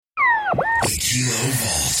Kilo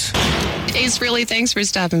Vault. Ace, really, thanks for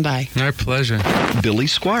stopping by. Our pleasure. Billy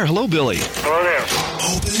Squire. Hello, Billy. Hello there.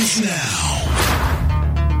 Opens now.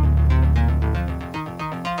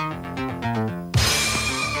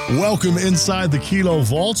 Welcome inside the Kilo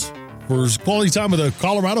Vault for quality time with a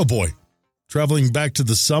Colorado boy, traveling back to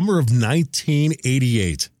the summer of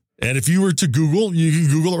 1988. And if you were to Google, you can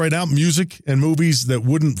Google it right now, music and movies that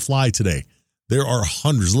wouldn't fly today. There are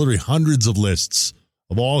hundreds, literally hundreds of lists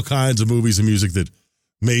of all kinds of movies and music that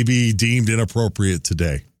may be deemed inappropriate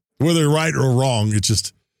today. Whether right or wrong,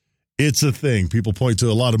 it's a thing. People point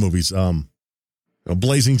to a lot of movies.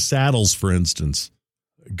 Blazing Saddles, for instance.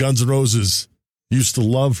 Guns N' Roses used to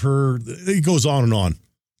love her. It goes on and on.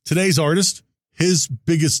 Today's artist, his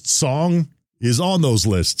biggest song is on those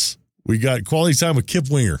lists. We got quality time with Kip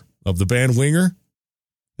Winger of the band Winger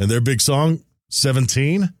and their big song,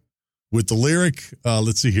 17, with the lyric,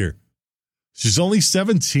 let's see here. She's only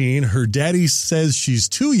 17. Her daddy says she's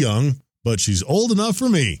too young, but she's old enough for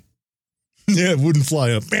me. Yeah, it wouldn't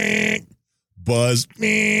fly up. Buzz.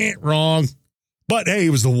 Wrong. But hey, it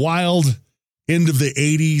was the wild end of the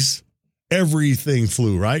 80s. Everything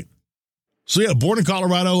flew, right? So yeah, born in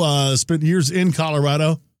Colorado, spent years in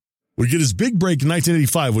Colorado. Would get his big break in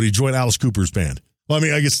 1985 when he joined Alice Cooper's band. Well, I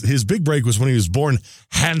mean, I guess his big break was when he was born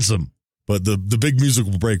handsome. But the big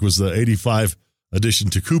musical break was the 85 addition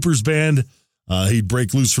to Cooper's band. He'd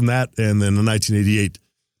break loose from that. And then in 1988,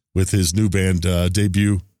 with his new band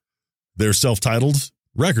debut, their self-titled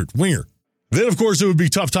record, Winger. Then, of course, it would be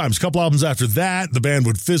tough times. A couple albums after that, the band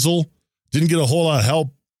would fizzle. Didn't get a whole lot of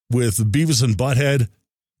help with Beavis and Butthead.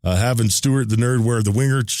 Having Stewart, the nerd, wear the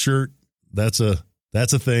Winger shirt. That's a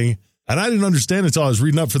thing. And I didn't understand until I was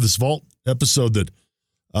reading up for this Vault episode that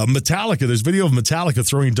Metallica, there's video of Metallica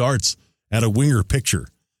throwing darts at a Winger picture.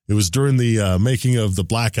 It was during the making of the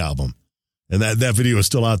Black Album. And that video is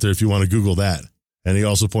still out there if you want to Google that. And he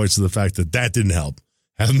also points to the fact that didn't help.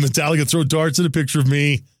 Having Metallica throw darts at a picture of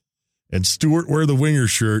me and Stewart wear the Winger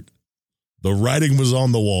shirt, the writing was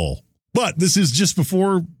on the wall. But this is just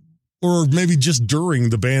before, or maybe just during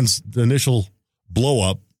the band's initial blow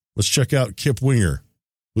up. Let's check out Kip Winger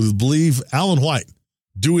with, I believe, Alan White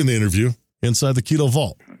doing the interview inside the Kilo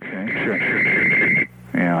Vault. Okay, sure.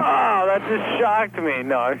 Yeah. Oh, that just shocked me.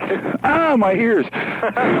 No. My ears.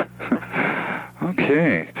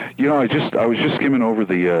 Okay. I was just skimming over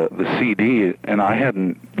the CD, and I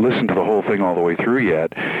hadn't listened to the whole thing all the way through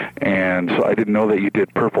yet, and so I didn't know that you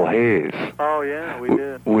did Purple Haze. Oh, yeah, we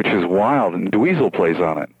did. Which is wild, and Dweezil plays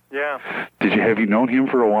on it. Yeah. Have you known him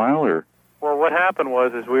for a while, or? Well, what happened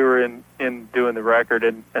was we were in doing the record,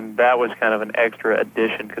 and that was kind of an extra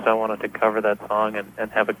addition because I wanted to cover that song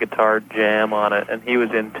and have a guitar jam on it. And he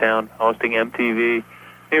was in town hosting MTV.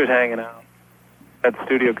 He was hanging out at the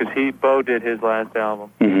studio because Bo did his last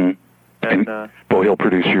album. Mm-hmm. And Bo, he'll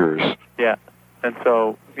produce yours. Yeah. And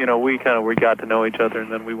so, we got to know each other,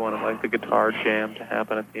 and then we wanted the guitar jam to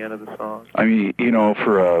happen at the end of the song. I mean,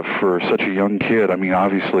 for such a young kid, I mean,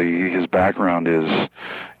 obviously his background is,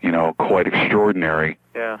 quite extraordinary.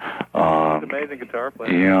 Yeah. He's an amazing guitar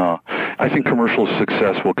player. Yeah. I think commercial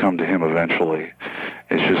success will come to him eventually.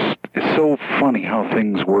 It's so funny how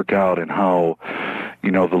things work out and how,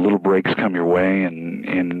 the little breaks come your way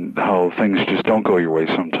and how things just don't go your way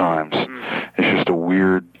sometimes. Mm. It's just a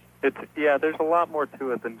weird... there's a lot more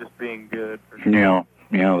to it than just being good. For sure.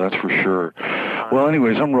 Yeah, that's for sure. Well,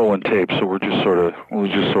 anyways, I'm rolling tape, so we'll just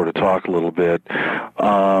sort of talk a little bit.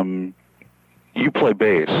 You play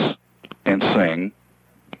bass and sing.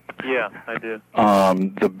 Yeah, I do.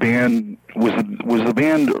 The band was the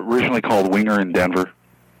band originally called Winger in Denver?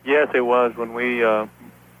 Yes, it was. When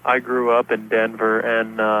I grew up in Denver,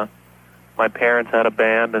 and my parents had a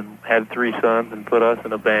band and had 3 sons and put us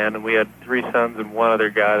in a band, and we had 3 sons and one other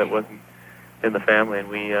guy that wasn't in the family, and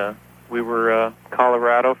we were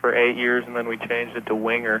Colorado for 8 years, and then we changed it to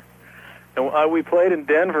Winger. And we played in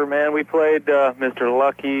Denver, man. We played Mr.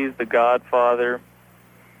 Lucky's, The Godfather,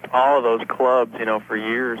 all of those clubs, for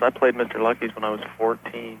years. I played Mr. Lucky's when I was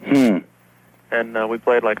 14. Mm. And we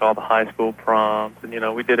played all the high school proms,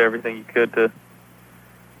 and we did everything you could to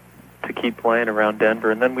keep playing around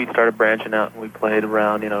Denver. And then we started branching out, and we played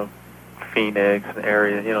around, Phoenix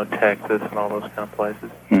area, Texas, and all those kind of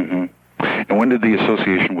places. Mm-hmm. And when did the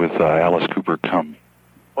association with Alice Cooper come?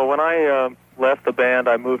 Well, when I left the band,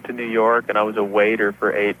 I moved to New York, and I was a waiter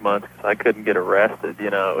for 8 months because I couldn't get arrested.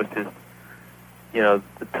 It was just,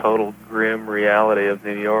 the total grim reality of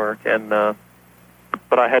New York. And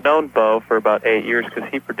but I had known Bo for about 8 years because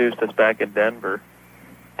he produced us back in Denver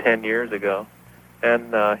 10 years ago.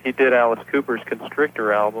 And he did Alice Cooper's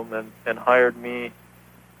Constrictor album and hired me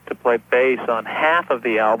to play bass on half of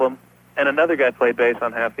the album and another guy played bass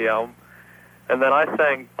on half the album, and then I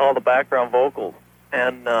sang all the background vocals.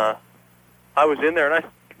 And I was in there, and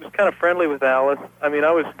I was kind of friendly with Alice. I mean,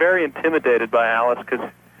 I was very intimidated by Alice because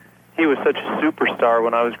he was such a superstar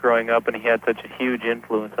when I was growing up, and he had such a huge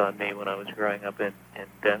influence on me when I was growing up in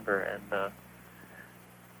Denver. And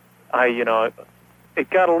it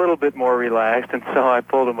got a little bit more relaxed, and so I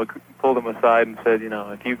pulled him aside and said,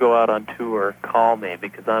 if you go out on tour, call me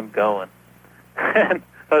because I'm going. And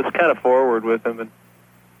I was kind of forward with him,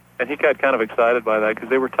 and he got kind of excited by that because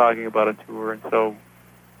they were talking about a tour. And so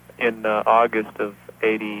in August of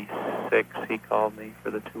 '86, he called me for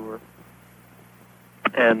the tour.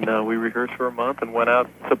 And we rehearsed for a month and went out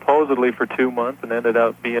supposedly for 2 months and ended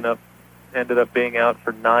up being out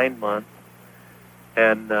for 9 months.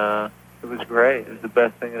 And it was great. It was the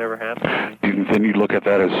best thing that ever happened to me. Then you look at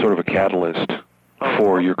that as sort of a catalyst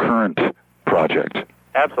for your current project.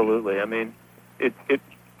 Absolutely. I mean, the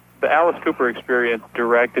Alice Cooper experience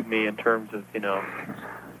directed me in terms of,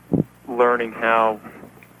 learning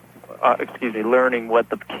learning what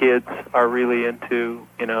the kids are really into,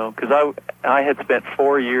 because I had spent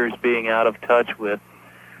 4 years being out of touch with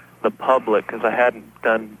the public because I hadn't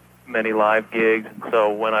done many live gigs, and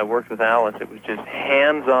so when I worked with Alice, it was just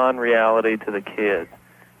hands-on reality to the kids,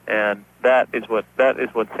 and that is what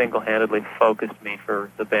single-handedly focused me for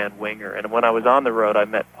the band Winger. And when I was on the road, I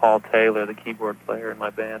met Paul Taylor, the keyboard player in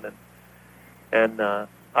my band, and I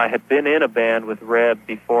had been in a band with Reb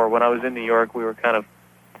before. When I was in New York, we were kind of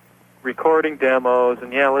recording demos,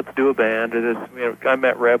 and let's do a band. I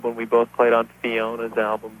met Reb when we both played on Fiona's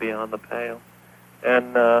album Beyond the Pale,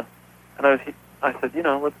 and I said,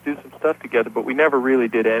 let's do some stuff together, but we never really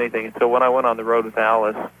did anything. And so when I went on the road with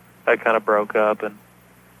Alice, that kind of broke up, and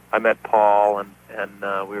I met Paul, and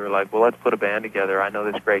we were like, well, let's put a band together. I know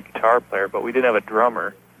this great guitar player, but we didn't have a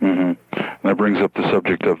drummer. Mm-hmm. That brings up the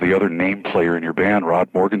subject of the other name player in your band,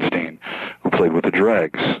 Rod Morgenstein, who played with the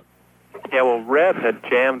Dregs. Yeah, well, Reb had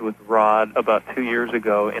jammed with Rod about 2 years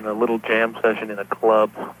ago in a little jam session in a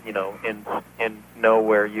club, in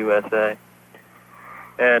nowhere, USA.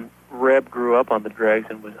 And Reb grew up on the Dregs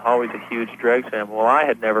and was always a huge Dregs fan. Well, I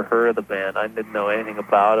had never heard of the band. I didn't know anything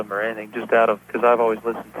about them or anything, just because I've always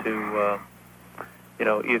listened to,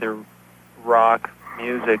 either rock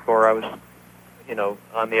music or I was,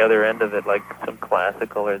 on the other end of it, like some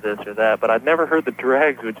classical or this or that. But I'd never heard the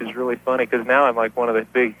Dregs, which is really funny because now I'm like one of the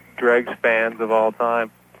big Dregs fans of all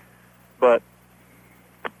time. But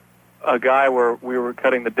a guy where we were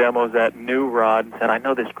cutting the demos at knew Rod and said, I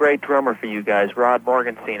know this great drummer for you guys, Rod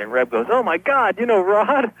Morgenstein. And Reb goes, oh, my God, you know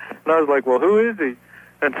Rod? And I was like, well, who is he?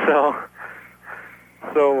 And so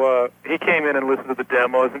he came in and listened to the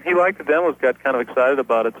demos, and he liked the demos, got kind of excited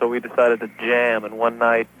about it, so we decided to jam. And one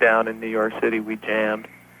night down in New York City, we jammed,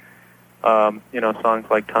 songs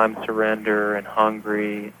like Time to Surrender and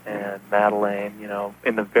Hungry and Madeleine,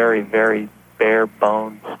 in the very, very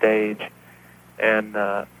bare-bones stage. And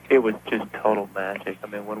it was just total magic. I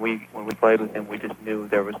mean, when we played with him, we just knew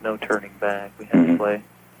there was no turning back. We had to play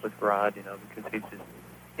with Rod, because he's just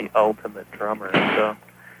the ultimate drummer. And so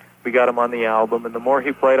we got him on the album, and the more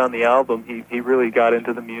he played on the album, he really got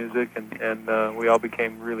into the music, and we all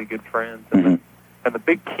became really good friends. And the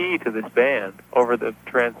big key to this band over the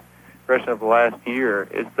transgression of the last year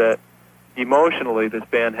is that emotionally, this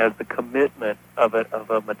band has the commitment of a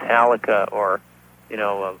Metallica or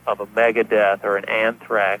of a Megadeth or an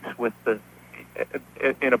Anthrax, with the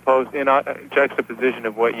in juxtaposition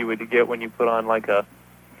of what you would get when you put on like a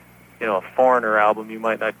Foreigner album. You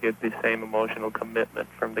might not get the same emotional commitment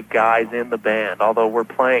from the guys in the band, although we're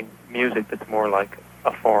playing music that's more like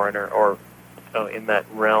a Foreigner or in that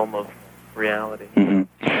realm of reality.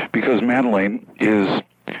 Mm-hmm. Because Madeleine is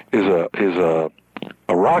a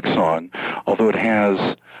rock song, although it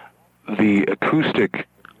has the acoustic.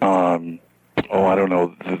 I don't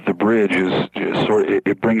know. The bridge is sort of,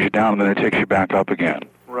 it brings you down and then it takes you back up again.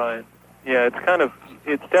 Right. Yeah,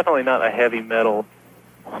 it's definitely not a heavy metal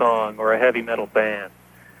song or a heavy metal band.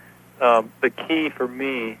 The key for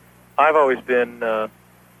me, I've always been of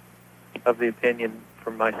the opinion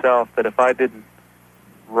for myself that if I didn't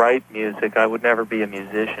write music, I would never be a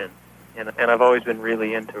musician. And I've always been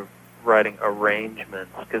really into writing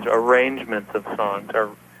arrangements, because arrangements of songs are,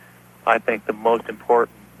 I think, the most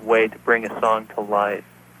important way to bring a song to life.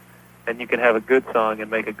 And you can have a good song and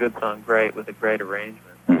make a good song great with a great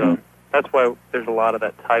arrangement. So that's why there's a lot of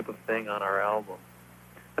that type of thing on our album.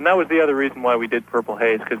 And that was the other reason why we did Purple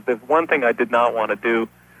Haze, because the one thing I did not want to do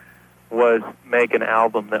was make an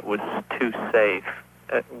album that was too safe,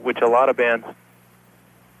 which a lot of bands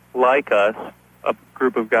like us, a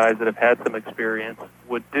group of guys that have had some experience,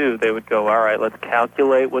 would do. They would go, all right, let's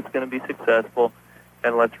calculate what's going to be successful,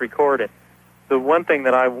 and let's record it. The one thing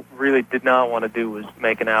that I really did not want to do was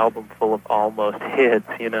make an album full of almost hits,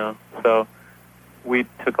 you know. So we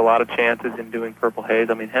took a lot of chances in doing Purple Haze.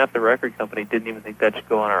 I mean, half the record company didn't even think that should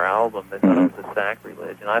go on our album. They thought it was a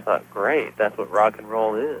sacrilege. And I thought, great, that's what rock and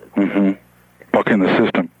roll is. Mm-hmm. Bucking the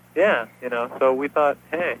system. Yeah, you know, so we thought,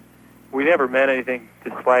 hey, we never meant anything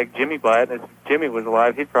to slag Jimmy by it. And if Jimmy was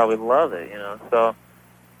alive, he'd probably love it, you know. So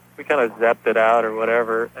we kind of zapped it out or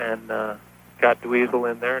whatever and got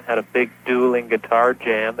Dweezil in there and had a big dueling guitar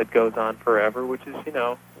jam that goes on forever, which is, you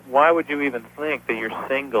know, why would you even think that your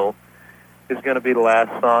single is going to be the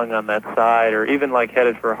last song on that side, or even like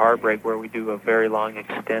Headed for a Heartbreak, where we do a very long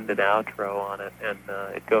extended outro on it, and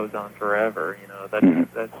it goes on forever. You know,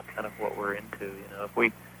 that's kind of what we're into. You know,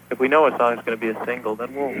 if we know a song is going to be a single,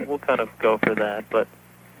 then we'll kind of go for that. But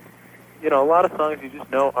you know, a lot of songs you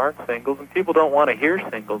just know aren't singles, and people don't want to hear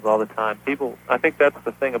singles all the time. I think that's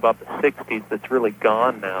the thing about the '60s that's really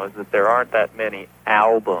gone now, is that there aren't that many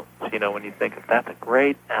albums. You know, when you think of that's a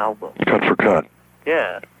great album, cut for cut.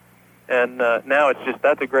 Yeah. And now it's just,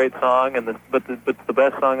 that's a great song, but it's the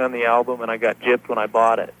best song on the album, and I got gypped when I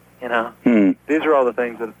bought it, you know? These are all the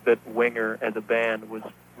things that Winger, as a band, was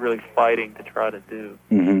really fighting to try to do.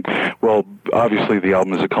 Mm-hmm. Well, obviously the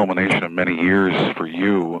album is a culmination of many years for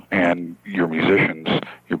you and your musicians,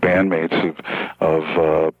 your bandmates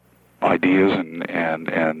of ideas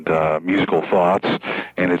and musical thoughts,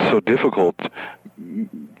 and it's so difficult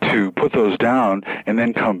to put those down and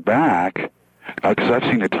then come back, because I've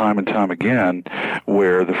seen it time and time again,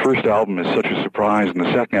 where the first album is such a surprise and the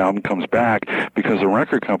second album comes back because the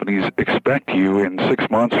record companies expect you in 6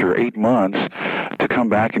 months or 8 months to come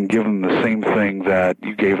back and give them the same thing that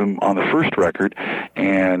you gave them on the first record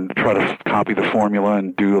and try to copy the formula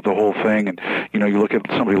and do the whole thing. And, you know, you look at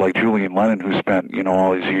somebody like Julian Lennon, who spent, you know,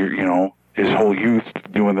 all his years, you know, his whole youth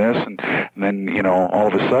doing this, and then, you know, all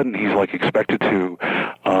of a sudden he's like expected to,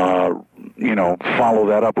 you know, follow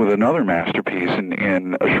that up with another masterpiece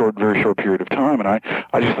in a very short period of time, and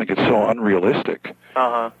I just think it's so unrealistic.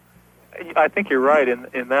 I think you're right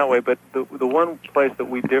in that way, but the one place that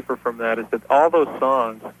we differ from that is that all those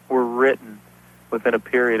songs were written within a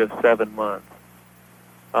period of 7 months.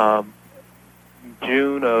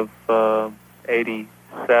 June of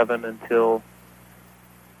 '87 until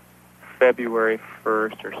February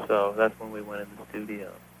 1st or so. That's when we went in the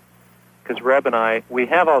studio. Because Reb and I, we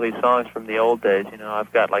have all these songs from the old days. You know,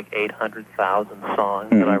 I've got like 800,000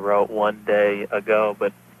 songs that I wrote one day ago.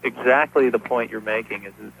 But exactly the point you're making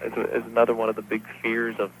is another one of the big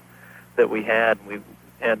fears that we had.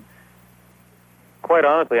 And quite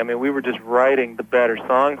honestly, I mean, we were just writing the better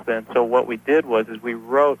songs then. So what we did was we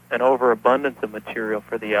wrote an overabundance of material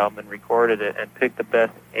for the album and recorded it, and picked the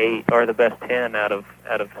best 8 or the best 10 out of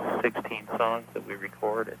 16 songs that we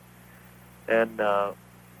recorded. And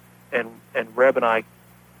Reb and I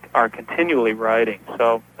are continually writing.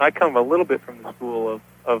 So I come a little bit from the school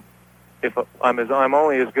of if I'm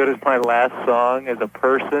only as good as my last song as a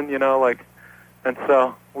person, you know, like. And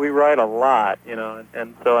so we write a lot, you know,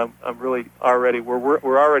 and so I'm really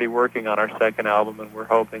we're already working on our second album, and we're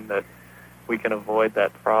hoping that we can avoid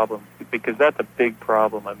that problem, because that's a big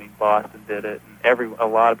problem. I mean, Boston did it, and a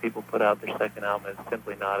lot of people put out their second album. It's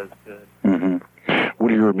simply not as good. Mm-hmm.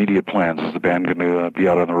 What are your immediate plans? Is the band going to be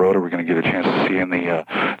out on the road? Are we going to get a chance to see in the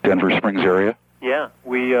Denver Springs area? Yeah,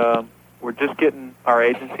 we're just getting our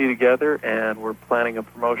agency together, and we're planning a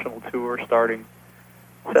promotional tour starting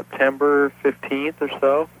September 15th or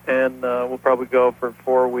so, and we'll probably go for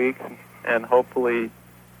 4 weeks and hopefully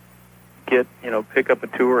pick up a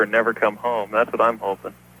tour and never come home. That's what I'm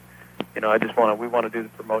hoping. You know, we want to do the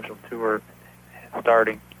promotional tour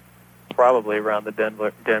starting probably around the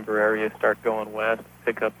Denver area, start going west,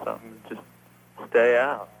 pick up something, and just stay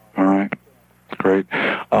out. All right. Great.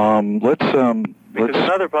 Because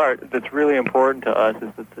another part that's really important to us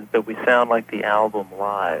is that we sound like the album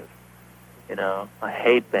live. You know, I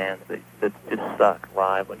hate bands that just suck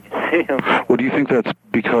live when you see them. Well, do you think that's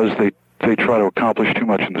because they try to accomplish too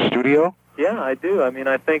much in the studio? Yeah, I do. I mean,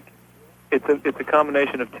 I think it's a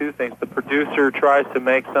combination of two things. The producer tries to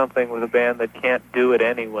make something with a band that can't do it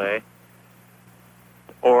anyway,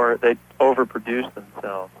 or they overproduce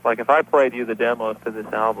themselves. Like if I played you the demos to this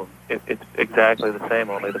album, it's exactly the same,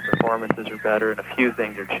 only the performances are better and a few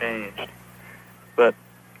things are changed. But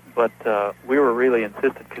we were really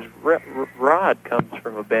insistent because Rod comes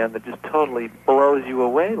from a band that just totally blows you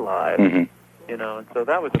away live, you know, and so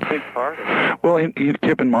that was a big part of it. Well,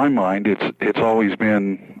 Kip, in my mind, it's always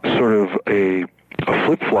been sort of a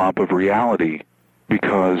flip-flop of reality,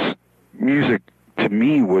 because music, to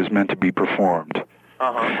me, was meant to be performed.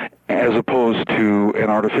 as opposed to an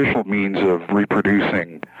artificial means of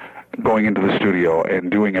reproducing, going into the studio and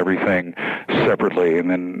doing everything separately, and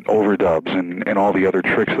then overdubs and all the other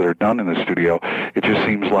tricks that are done in the studio. It just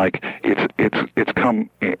seems like it's come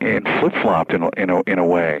and flip-flopped in a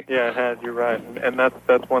way. Yeah, it has. You're right, and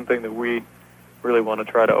that's one thing that we really want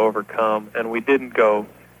to try to overcome. And we didn't go,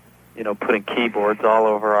 putting keyboards all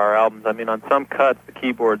over our albums. I mean, on some cuts, the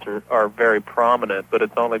keyboards are very prominent, but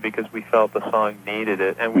it's only because we felt the song needed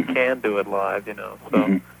it, and we can do it live,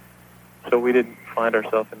 So we didn't find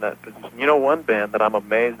ourselves in that position. One band that I'm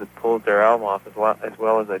amazed that pulls their album off as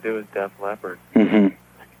well as I do is Def Leppard. I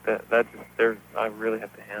really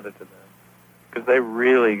have to hand it to them, because they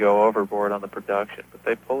really go overboard on the production, but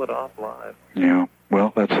they pull it off live. Yeah,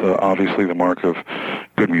 well, that's obviously the mark of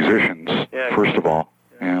good musicians, first of all.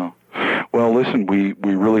 Yeah. Well, listen, we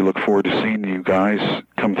really look forward to seeing you guys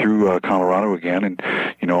come through Colorado again, and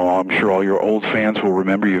I'm sure all your old fans will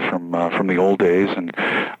remember you from the old days, and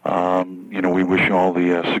we wish you all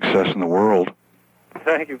the success in the world.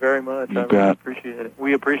 Thank you very much. You I bet. really appreciate it.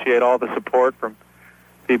 We appreciate all the support from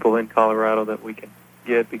people in Colorado that we can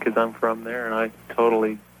get, because I'm from there, and I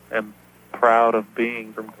totally am proud of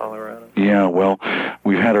being from Colorado. Yeah, well,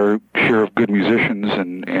 we've had our share of good musicians,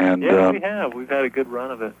 and yeah, we have. We've had a good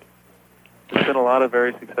run of it. There's been a lot of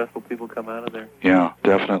very successful people come out of there. Yeah,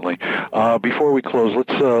 definitely. Before we close,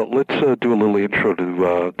 let's do a little intro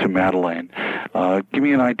to Madeleine. Give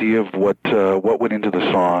me an idea of what went into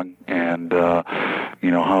the song, and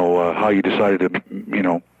how you decided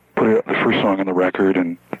to put the first song on the record.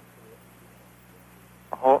 And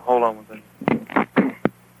hold on one second.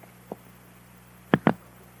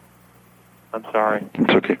 I'm sorry. It's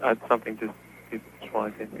okay. Something just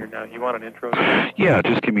flies in here now. You want an intro? Yeah,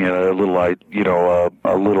 just give me a little,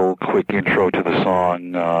 a little quick intro to the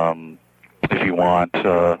song, if you want.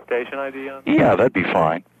 Station ID on? Yeah, that'd be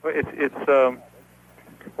fine. It's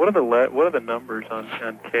what are the numbers on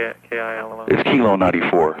KILO? It's Kilo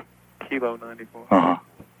 94. Kilo 94. Uh-huh.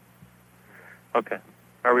 Okay.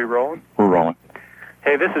 Are we rolling? We're rolling.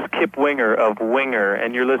 Hey, this is Kip Winger of Winger,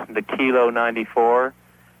 and you're listening to Kilo 94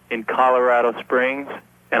 in Colorado Springs.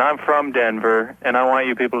 And I'm from Denver, and I want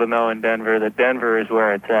you people to know in Denver that Denver is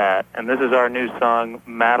where it's at. And this is our new song,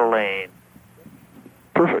 Madeleine.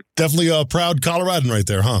 Perfect. Definitely a proud Coloradan right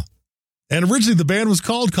there, huh? And originally the band was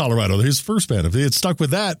called Colorado, his first band. If they had stuck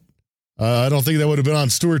with that, I don't think that would have been on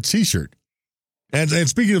Stewart's T-shirt. And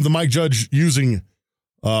speaking of the Mike Judge using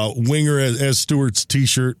Winger as Stewart's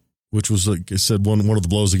T-shirt, which was, like I said, one of the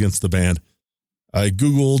blows against the band, I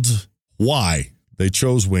Googled why they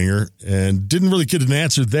chose Winger and didn't really get an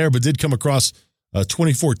answer there, but did come across a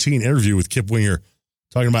 2014 interview with Kip Winger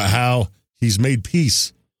talking about how he's made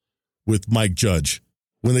peace with Mike Judge.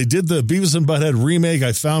 When they did the Beavis and Butthead remake,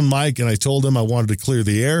 I found Mike and I told him I wanted to clear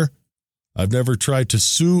the air. I've never tried to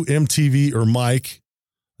sue MTV or Mike.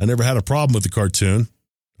 I never had a problem with the cartoon.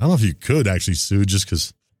 I don't know if you could actually sue just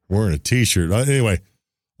because wearing a T-shirt. Anyway,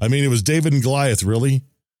 I mean, it was David and Goliath, really.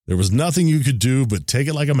 There was nothing you could do but take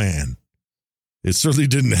it like a man. It certainly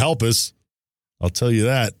didn't help us, I'll tell you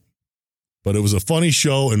that. But it was a funny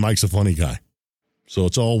show, and Mike's a funny guy. So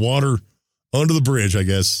it's all water under the bridge, I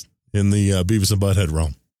guess, in the Beavis and Butthead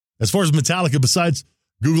realm. As far as Metallica, besides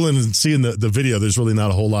Googling and seeing the video, there's really not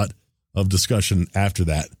a whole lot of discussion after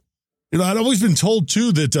that. I'd always been told,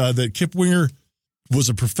 too, that Kip Winger was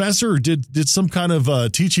a professor or did some kind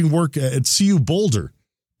of teaching work at CU Boulder.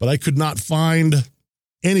 But I could not find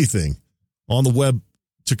anything on the web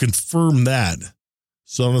to confirm that.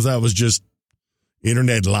 Some of that was just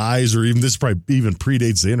internet lies, or even this probably even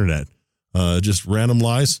predates the internet. Just random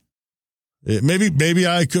lies. Maybe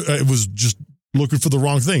I was just looking for the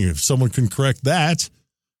wrong thing. If someone can correct that,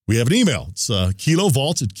 we have an email. It's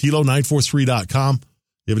kilovault at kilo943.com. If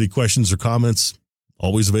you have any questions or comments,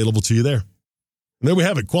 always available to you there. And there we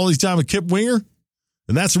have it. Quality time with Kip Winger.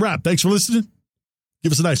 And that's a wrap. Thanks for listening.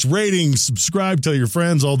 Give us a nice rating, subscribe, tell your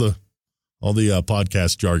friends, all the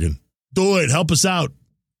podcast jargon. Do it. Help us out.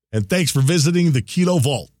 And thanks for visiting the Kilo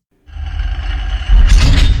Vault.